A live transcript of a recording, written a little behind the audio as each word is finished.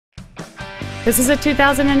This is a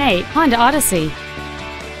 2008 Honda Odyssey.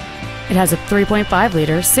 It has a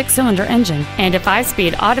 3.5-liter 6-cylinder engine and a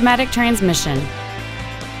 5-speed automatic transmission.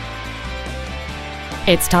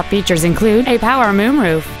 Its top features include a power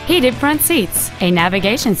moonroof, heated front seats, a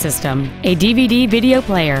navigation system, a DVD video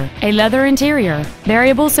player, a leather interior,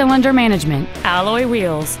 variable cylinder management, alloy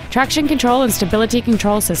wheels, traction control and stability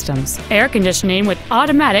control systems, air conditioning with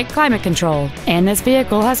automatic climate control, and this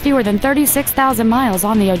vehicle has fewer than 36,000 miles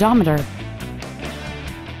on the odometer.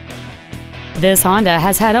 This Honda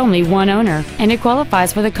has had only one owner, and it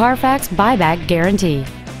qualifies for the Carfax buyback guarantee.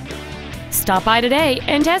 Stop by today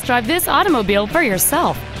and test drive this automobile for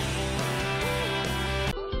yourself.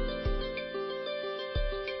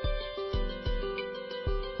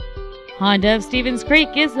 Honda of Stevens Creek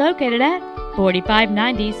is located at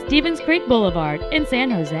 4590 Stevens Creek Boulevard in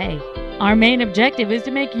San Jose. Our main objective is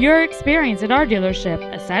to make your experience at our dealership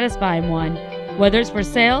a satisfying one, whether it's for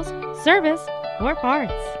sales, service, or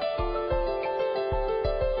parts.